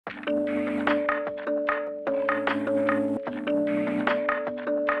Hey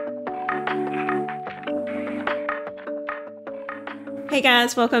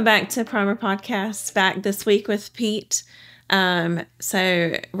guys, welcome back to Primer Podcast. Back this week with Pete.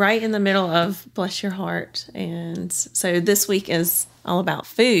 So right in the middle of Bless Your Heart. And so this week is all about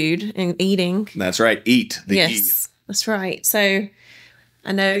food and eating. That's right. Eat. Yes, that's right. So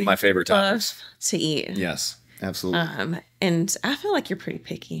I know my favorite you love topics to eat. Yes, absolutely. And I feel like you're pretty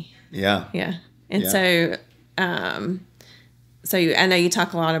picky. Yeah. Yeah. And so I know you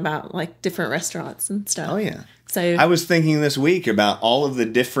talk a lot about like different restaurants and stuff. Oh, yeah. So I was thinking this week about all of the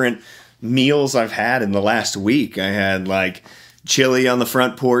different meals I've had in the last week. I had like chili on the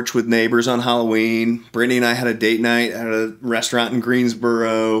front porch with neighbors on Halloween. Brittany and I had a date night at a restaurant in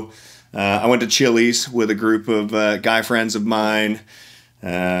Greensboro. I went to Chili's with a group of guy friends of mine.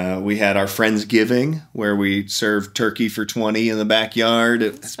 We had our Friendsgiving where we served turkey for 20 in the backyard.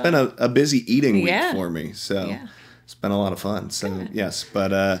 It's been a busy eating week for me. So it's been a lot of fun. So yes,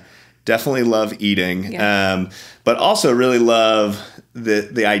 but definitely love eating. But also really love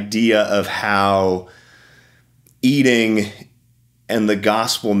the idea of how eating and the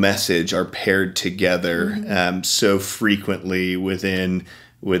gospel message are paired together so frequently within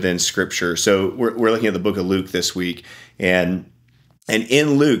Scripture. So we're looking at the book of Luke this week, and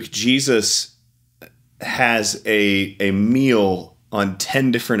in Luke, Jesus has a meal on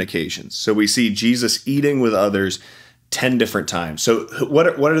 10 different occasions. So we see Jesus eating with others 10 different times. So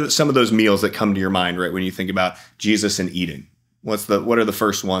what are some of those meals that come to your mind, right, when you think about Jesus and eating? What are the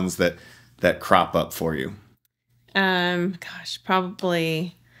first ones that crop up for you?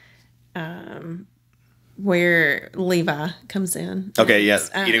 Probably where Levi comes in. Okay, yeah,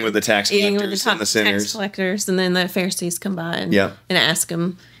 eating with the tax collectors and the sinners. Tax collectors, and then the Pharisees come by and ask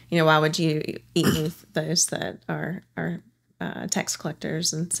him, why would you eat with those that are tax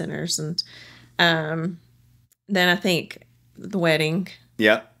collectors and sinners? And then I think the wedding.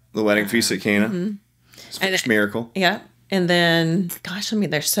 Yeah, the wedding feast at Cana. It's the first miracle. Yeah, and then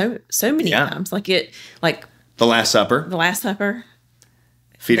there's so many times the Last Supper. The Last Supper.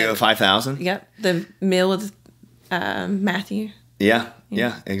 Feeding of 5,000. Yep. The meal with Matthew. Yeah,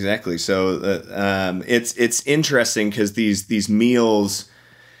 exactly. So it's interesting because these meals,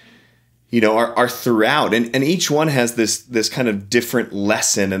 are throughout, and each one has this kind of different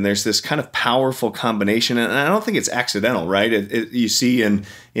lesson, and there's this kind of powerful combination, and I don't think it's accidental, right? You see in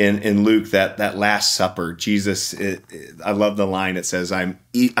Luke that Last Supper, Jesus. I love the line. It says,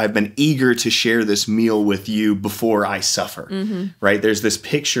 "I've been eager to share this meal with you before I suffer." Right? There's this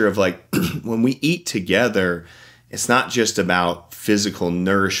picture of like when we eat together, it's not just about physical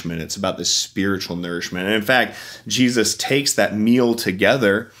nourishment; it's about the spiritual nourishment. And in fact, Jesus takes that meal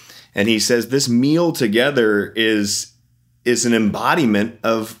together. And he says this meal together is an embodiment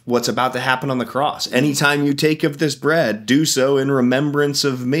of what's about to happen on the cross. Anytime you take of this bread, do so in remembrance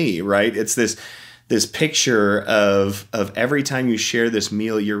of me, right? It's this picture of every time you share this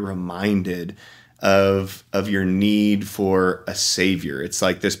meal, you're reminded of your need for a savior. It's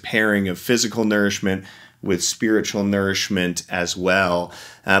like this pairing of physical nourishment with spiritual nourishment as well.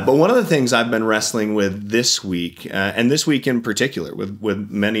 But one of the things I've been wrestling with this week, and this week in particular, with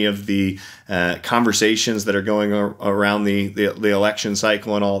many of the conversations that are going around the election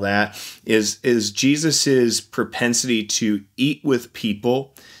cycle and all that, is Jesus's propensity to eat with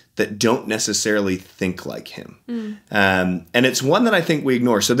people that don't necessarily think like him. And it's one that I think we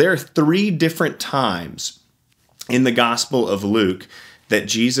ignore. So there are 3 different times in the Gospel of Luke that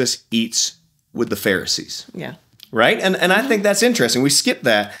Jesus eats with the Pharisees. Yeah. Right? And I think that's interesting. We skip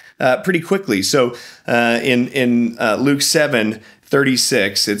that pretty quickly. So in Luke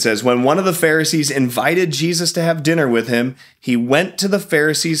 7:36, it says, when one of the Pharisees invited Jesus to have dinner with him, he went to the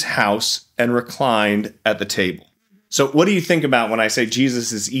Pharisee's house and reclined at the table. So what do you think about when I say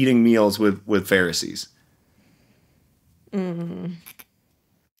Jesus is eating meals with Pharisees? Like,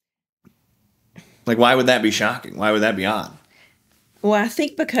 why would that be shocking? Why would that be odd? Well, I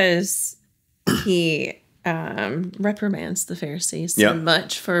think because he reprimands the Pharisees so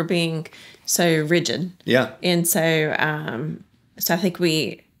much for being so rigid. Yeah. And so I think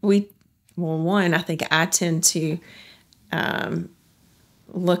I think I tend to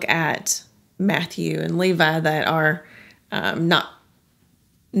look at Matthew and Levi that are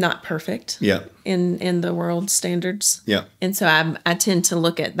not perfect in the world standards. Yeah. And so I tend to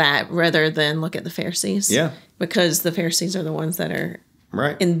look at that rather than look at the Pharisees. Yeah. Because the Pharisees are the ones that are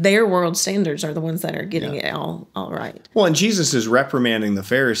right in their world standards are the ones that are getting it all right. Well, and Jesus is reprimanding the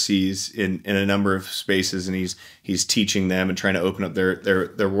Pharisees in a number of spaces, and he's teaching them and trying to open up their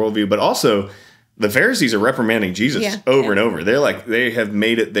worldview, but also the Pharisees are reprimanding Jesus over and over. They're like, they have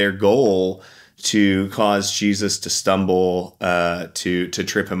made it their goal to cause Jesus to stumble, to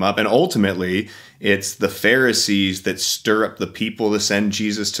trip him up. And ultimately, it's the Pharisees that stir up the people to send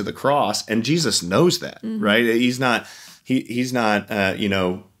Jesus to the cross. And Jesus knows that, right? He's not,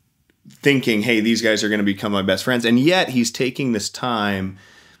 thinking, hey, these guys are going to become my best friends. And yet he's taking this time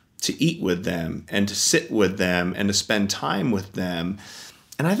to eat with them and to sit with them and to spend time with them.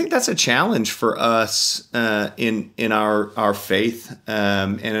 And I think that's a challenge for us in our faith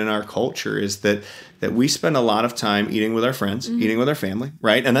and in our culture, is that we spend a lot of time eating with our friends, eating with our family,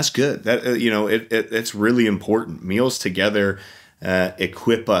 right? And that's good. That it's really important. Meals together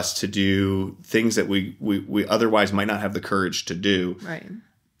equip us to do things that we otherwise might not have the courage to do. Right.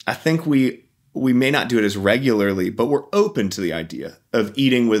 I think we may not do it as regularly, but we're open to the idea of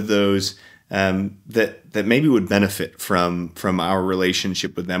eating with those that maybe would benefit from our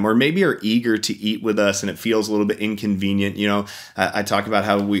relationship with them, or maybe are eager to eat with us and it feels a little bit inconvenient. I talk about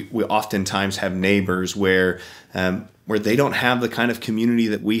how we oftentimes have neighbors where they don't have the kind of community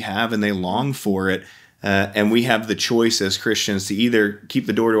that we have and they long for it. And we have the choice as Christians to either keep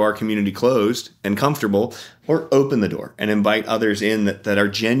the door to our community closed and comfortable, or open the door and invite others in that are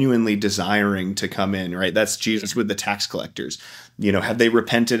genuinely desiring to come in, right? That's Jesus with the tax collectors. Have they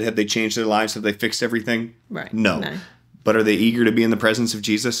repented? Have they changed their lives? Have they fixed everything? Right. No. But are they eager to be in the presence of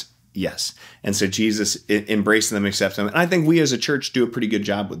Jesus? Yes. And so Jesus embraces them, accepts them. And I think we as a church do a pretty good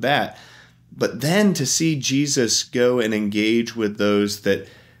job with that. But then to see Jesus go and engage with those that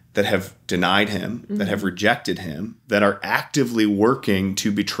have denied him, that have rejected him, that are actively working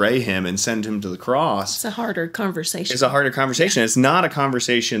to betray him and send him to the cross. It's a harder conversation. It's a harder conversation. It's not a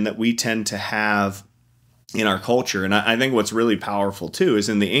conversation that we tend to have in our culture. And I think what's really powerful too is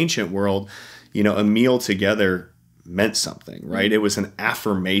in the ancient world, a meal together meant something, right? It was an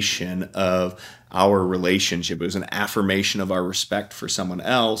affirmation of our relationship. It was an affirmation of our respect for someone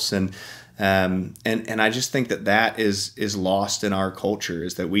else. And I just think that is lost in our culture,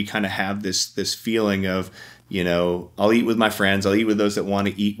 is that we kind of have this feeling of, I'll eat with my friends. I'll eat with those that want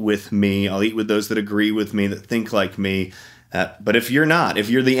to eat with me. I'll eat with those that agree with me, that think like me. But if you're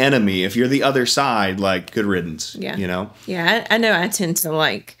the enemy, if you're the other side, like, good riddance, Yeah, I know I tend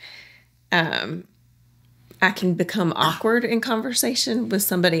to I can become awkward in conversation with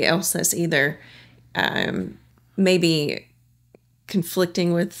somebody else that's either maybe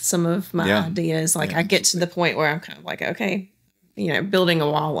conflicting with some of my ideas. Like I get to the point where I'm kind of like, okay, building a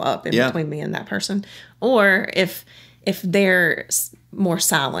wall up in between me and that person. Or if they're more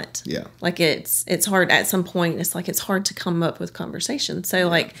silent, like it's hard at some point. It's like, it's hard to come up with conversation. So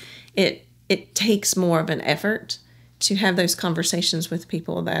like it takes more of an effort to have those conversations with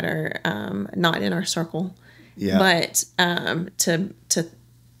people that are not in our circle. But to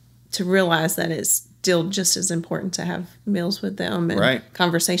realize that it's still just as important to have meals with them and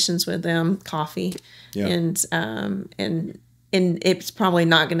conversations with them, coffee, and it's probably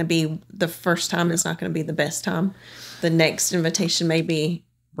not going to be the first time. It's not going to be the best time. The next invitation may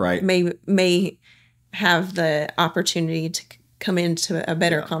have the opportunity to come into a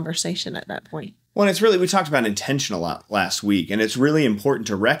better conversation at that point. Well, it's really, we talked about intention a lot last week, and it's really important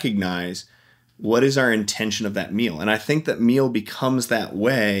to recognize what is our intention of that meal. And I think that meal becomes that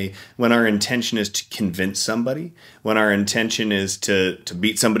way when our intention is to convince somebody, when our intention is to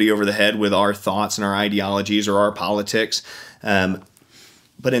beat somebody over the head with our thoughts and our ideologies or our politics.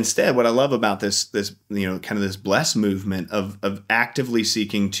 But instead, what I love about this kind of this B.L.E.S.S movement of actively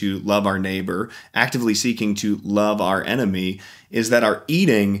seeking to love our neighbor, actively seeking to love our enemy, is that our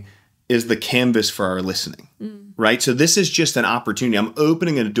eating is the canvas for our listening. Right? So this is just an opportunity. I'm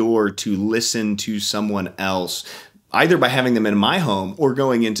opening a door to listen to someone else, either by having them in my home or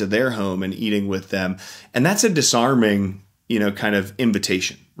going into their home and eating with them. And that's a disarming, kind of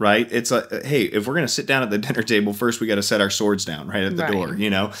invitation, right? It's like, hey, if we're going to sit down at the dinner table, first we got to set our swords down right at the door,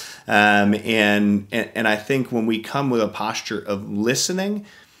 And I think when we come with a posture of listening,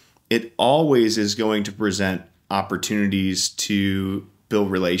 it always is going to present opportunities to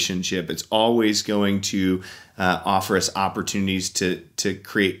build relationship. It's always going to offer us opportunities to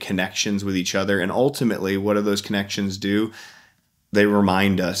create connections with each other. And ultimately, what do those connections do? They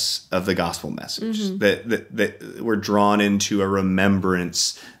remind us of the gospel message, that we're drawn into a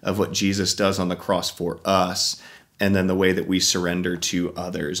remembrance of what Jesus does on the cross for us, and then the way that we surrender to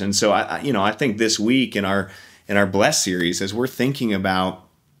others. And so I think this week in our B.L.E.S.S series, as we're thinking about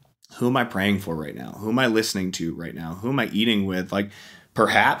who am I praying for right now? Who am I listening to right now? Who am I eating with? Like,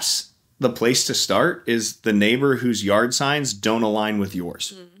 perhaps the place to start is the neighbor whose yard signs don't align with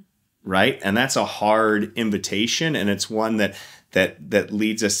yours, right? And that's a hard invitation, and it's one that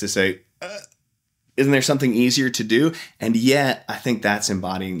leads us to say, isn't there something easier to do? And yet, I think that's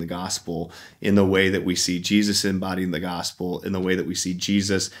embodying the gospel in the way that we see Jesus embodying the gospel, in the way that we see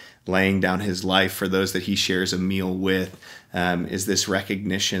Jesus laying down his life for those that he shares a meal with, is this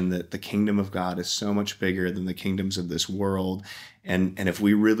recognition that the kingdom of God is so much bigger than the kingdoms of this world. And if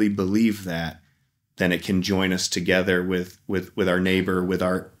we really believe that, then it can join us together with our neighbor, with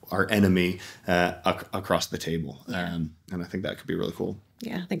our enemy across the table. And I think that could be really cool.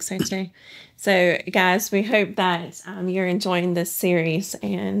 Yeah, I think so too. So, guys, we hope that you're enjoying this series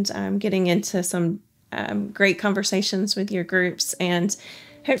and getting into some great conversations with your groups. And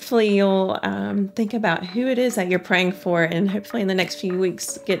hopefully you'll think about who it is that you're praying for. And hopefully in the next few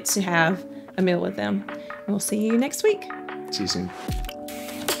weeks, get to have a meal with them. We'll see you next week. See you soon.